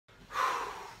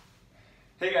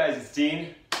Hey guys, it's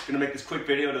Dean. Gonna make this quick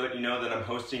video to let you know that I'm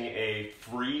hosting a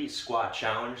free squat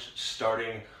challenge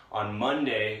starting on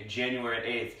Monday, January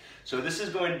 8th. So this is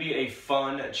going to be a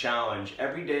fun challenge.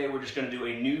 Every day we're just gonna do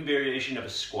a new variation of a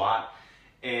squat,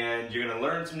 and you're gonna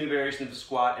learn some new variations of the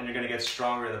squat and you're gonna get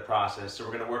stronger in the process. So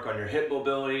we're gonna work on your hip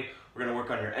mobility, we're gonna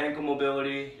work on your ankle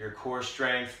mobility, your core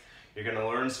strength, you're gonna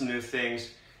learn some new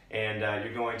things, and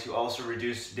you're going to also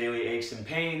reduce daily aches and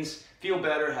pains, feel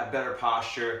better, have better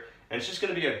posture, and it's just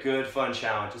gonna be a good, fun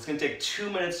challenge. It's gonna take 2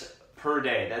 minutes per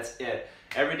day, that's it.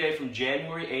 Every day from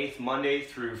January 8th, Monday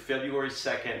through February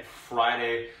 2nd,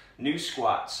 Friday, new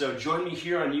squat. So join me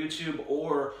here on YouTube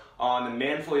or on the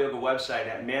Manful Yoga website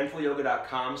at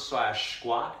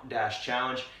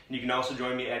manfulyoga.com/squat-challenge. And you can also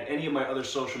join me at any of my other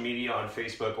social media on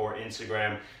Facebook or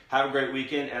Instagram. Have a great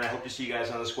weekend, and I hope to see you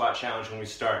guys on the squat challenge when we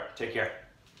start. Take care.